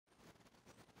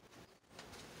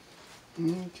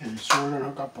Okay, so we're going to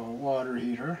hook up a water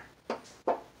heater.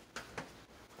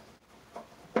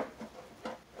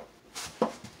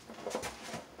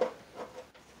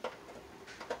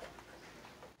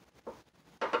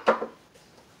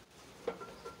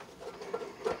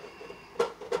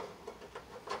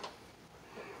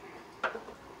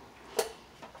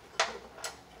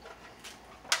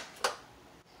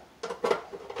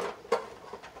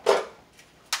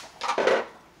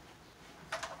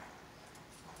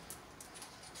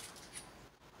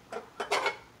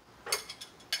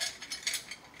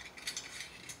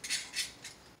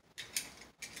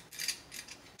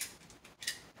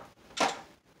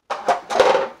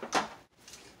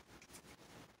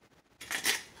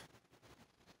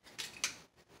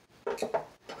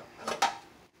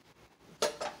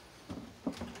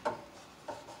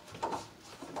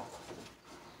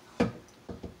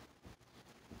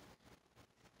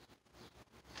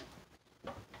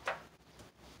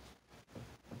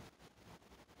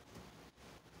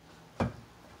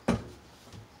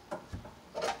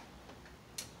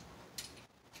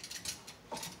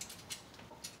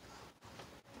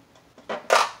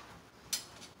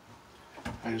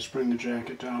 I just bring the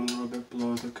jacket down a little bit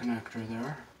below the connector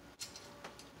there.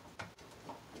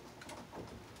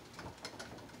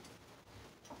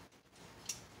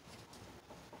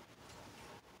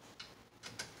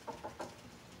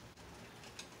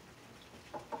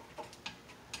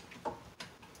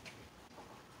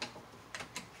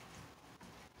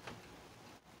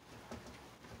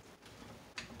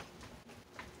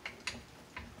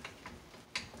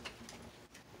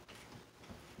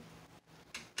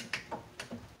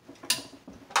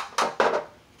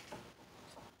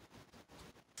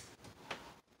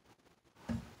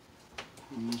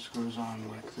 And this goes on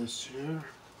like this here.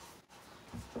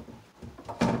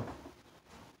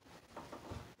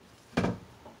 So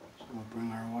we'll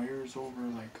bring our wires over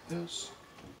like this.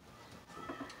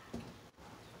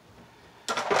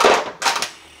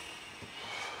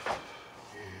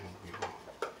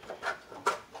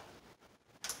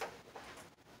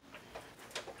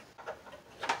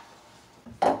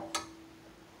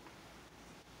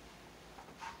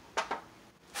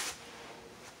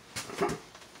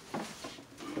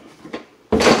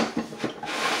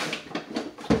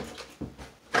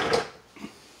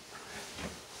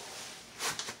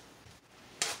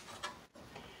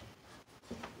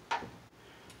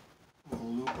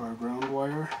 We'll loop our ground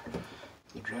wire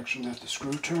the direction that the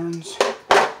screw turns.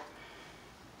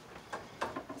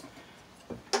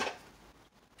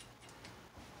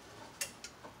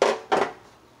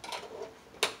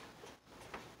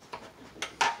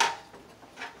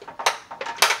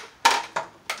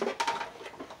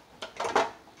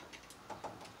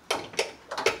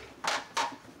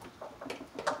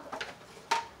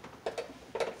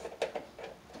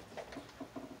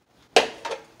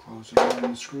 Close it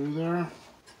on the screw there.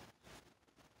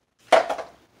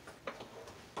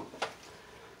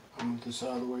 I'll move this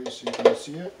out of the way so you can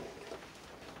see it.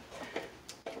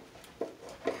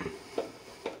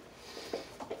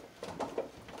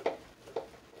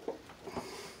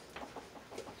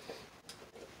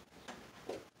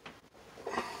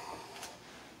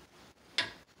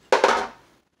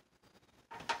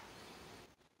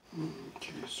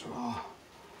 Okay, so I'll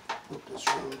put this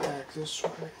round back this way.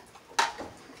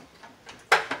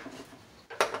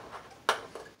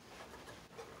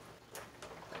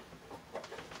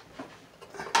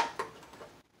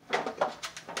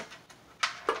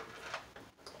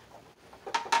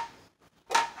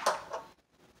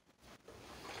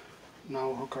 Now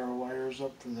we'll hook our wires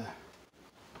up for the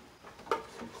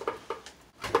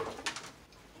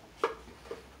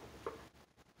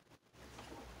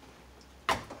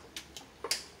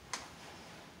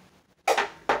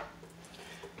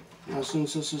Now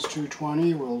since this is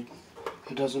 220,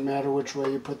 it doesn't matter which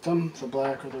way you put them, the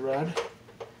black or the red.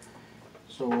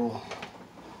 So we'll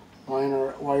line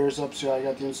our wires up. See, I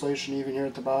got the insulation even here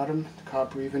at the bottom, the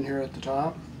copper even here at the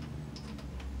top.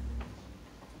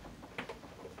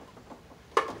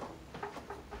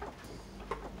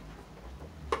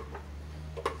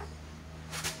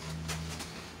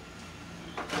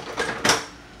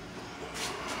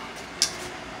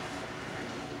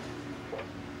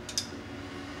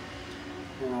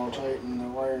 And I'll tighten the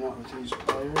wire nut with these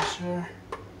pliers here.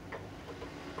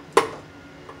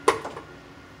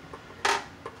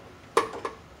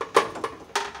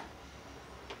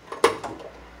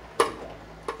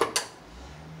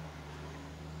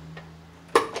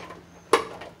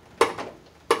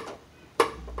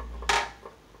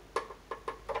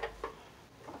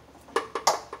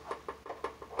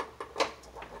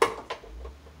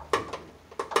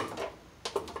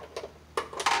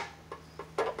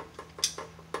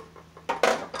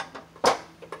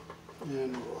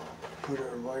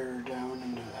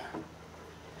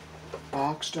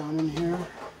 box down in here.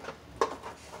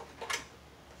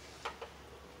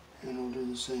 And we'll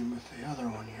do the same with the other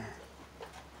one here.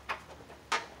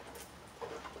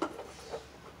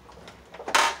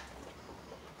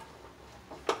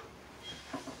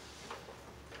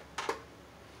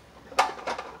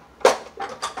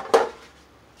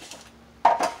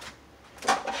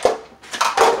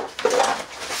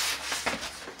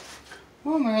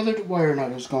 Well, my other wire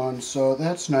nut is gone, so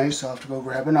that's nice. I'll have to go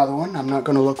grab another one. I'm not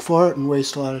going to look for it and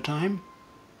waste a lot of time.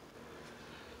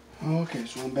 Okay,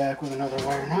 so I'm back with another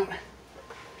wire nut.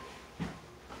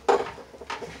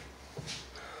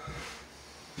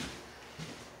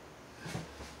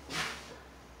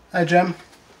 Hi, Jim.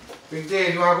 Big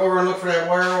Dave, you want to go over and look for that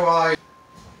wire while I...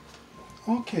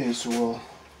 Okay, so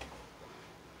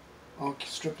I'll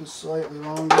strip this slightly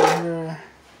longer here.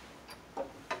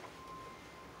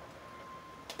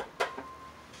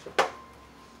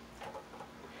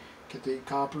 Get the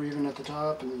copper even at the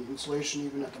top and the insulation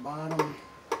even at the bottom.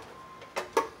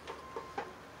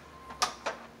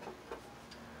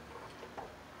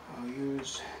 I'll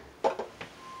use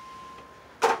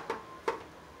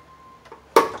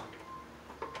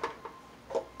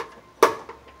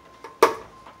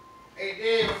Hey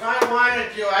Dave, if I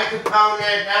wanted to, I could pound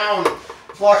that down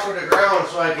flush with the ground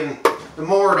so the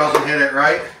mower doesn't hit it,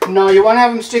 right? No, you want to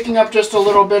have them sticking up just a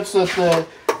little bit so that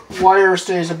the wire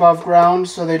stays above ground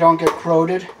so they don't get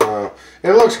corroded.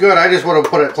 It looks good. I just would have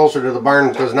put it closer to the barn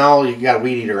because now you got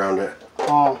weed eat around it.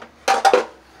 Oh.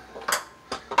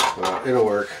 It'll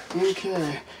work.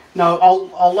 Okay. Now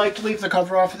I'll like to leave the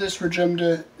cover off of this for Jim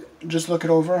to just look it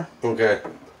over. Okay.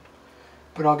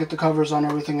 But I'll get the covers on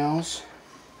everything else.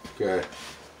 Okay.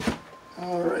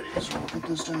 Alrighty, so I'll put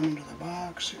this down into the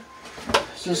box here.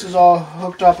 So this is all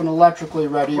hooked up and electrically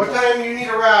ready. What time do you need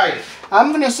a ride? I'm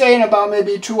going to say in about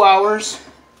maybe 2 hours.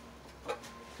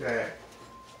 Okay.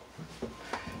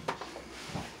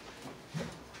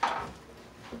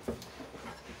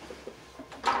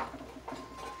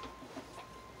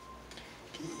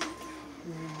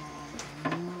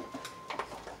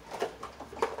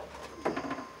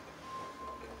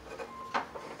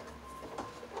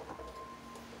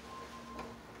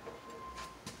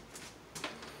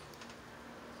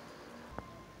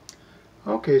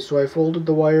 Okay, so I folded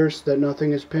the wires so that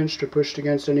nothing is pinched or pushed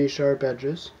against any sharp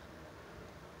edges.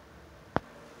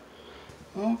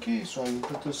 Okay, so I can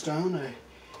put this down. I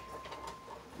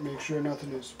make sure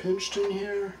nothing is pinched in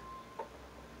here.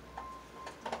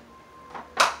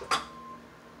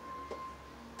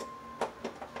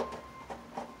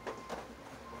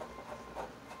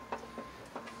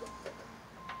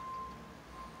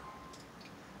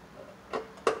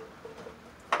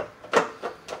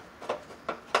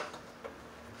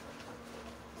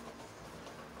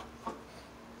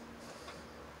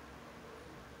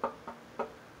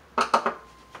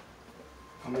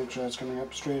 I'll make sure it's coming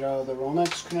up straight out of the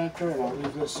Romex connector, and I'll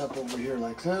leave this up over here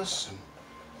like this. And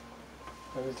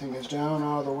everything is down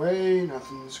out of the way,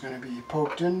 nothing's going to be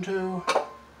poked into.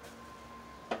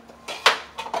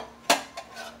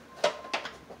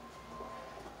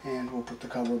 And we'll put the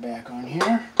cover back on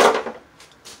here.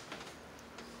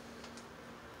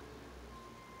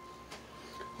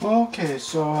 Okay,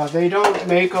 so they don't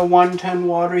make a 110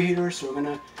 water heater, so we're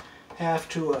going to have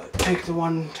to take the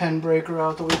 110 breaker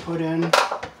out that we put in.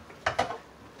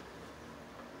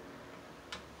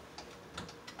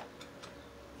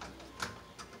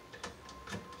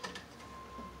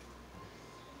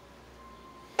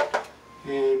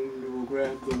 And we'll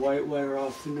grab the white wire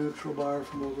off the neutral bar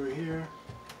from over here.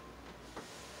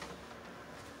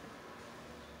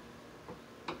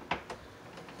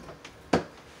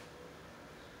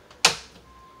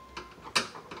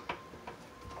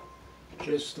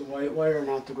 Just the white wire,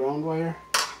 not the ground wire.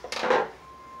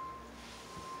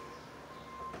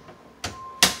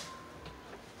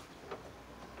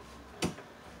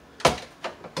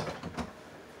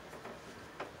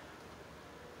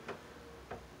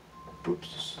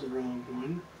 Oops, this is the wrong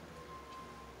one.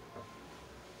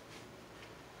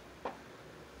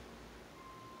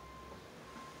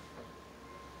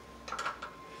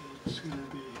 It's going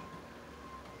to be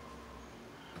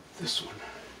this one.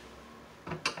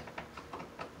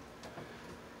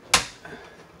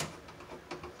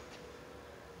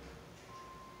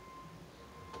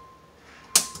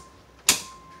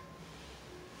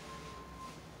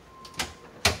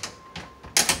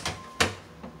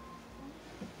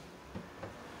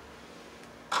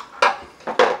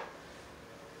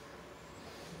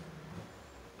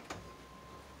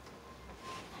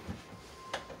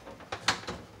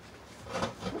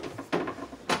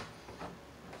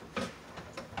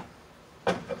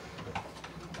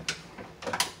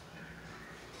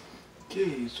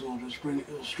 Okay, so we'll just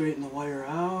we'll straighten the wire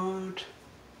out.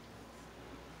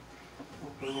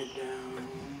 We'll bring it down.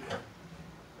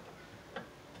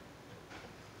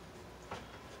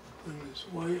 Bring this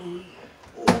white one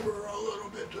over a little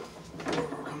bit where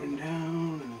we're coming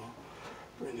down, and we'll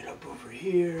bring it up over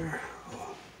here.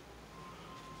 We'll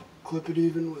clip it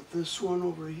even with this one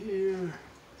over here.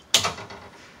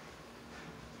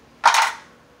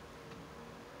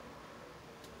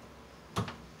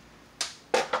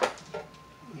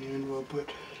 And we'll put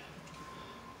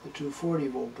the 240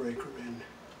 volt breaker in.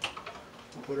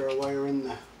 We'll put our wire in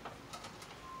the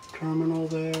terminal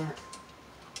there.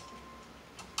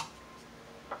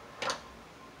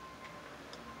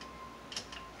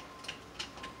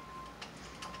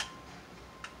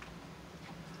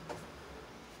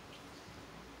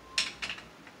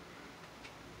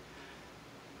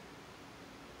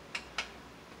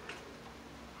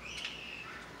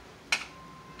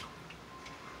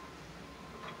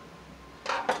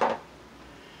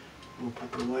 We'll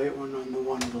put the white one on the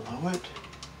one below it,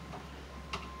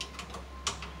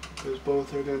 because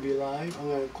both are going to be live. I'm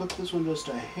going to clip this one just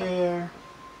a hair.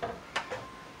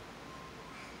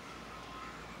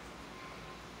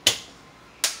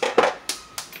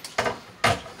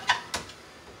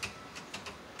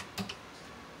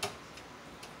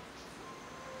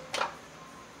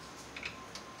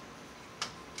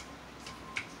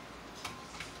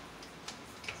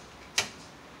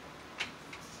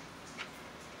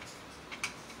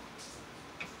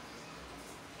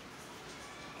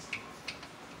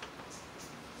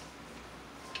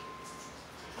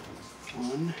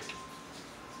 One,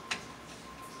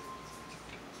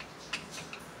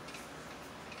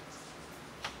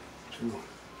 two.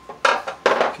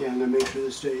 Okay, I'm going to make sure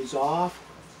this stays off.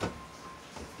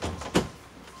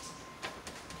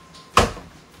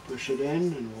 Push it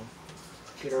in, and we'll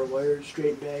get our wires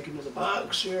straight back into the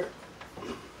box here.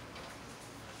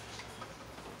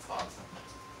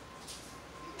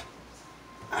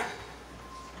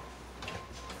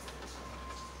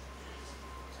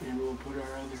 And we'll put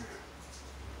our other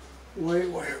white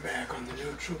wire back on the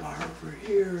neutral bar over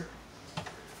here,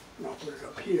 and I'll put it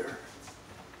up here.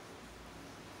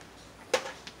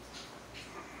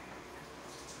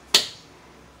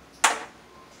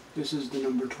 This is the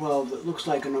number 12 that looks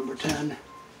like a number 10.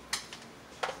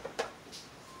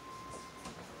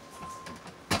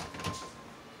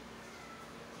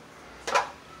 So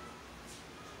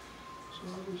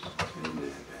I'll just tighten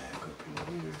that back up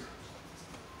in here.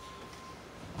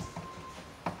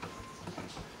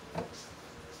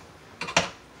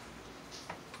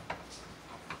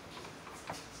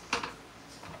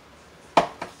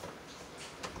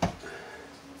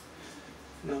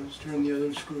 Now let's turn the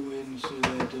other screw in so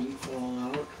that it doesn't fall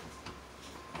out.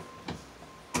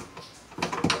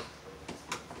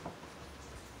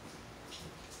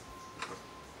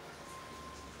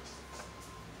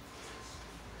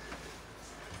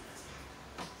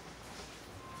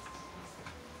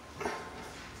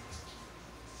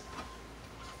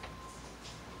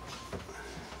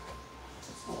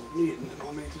 All neat, and then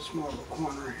I'll make this more of a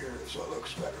corner here so it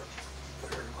looks better. There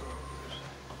it goes.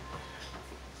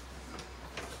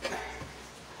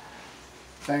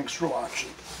 Thanks for watching.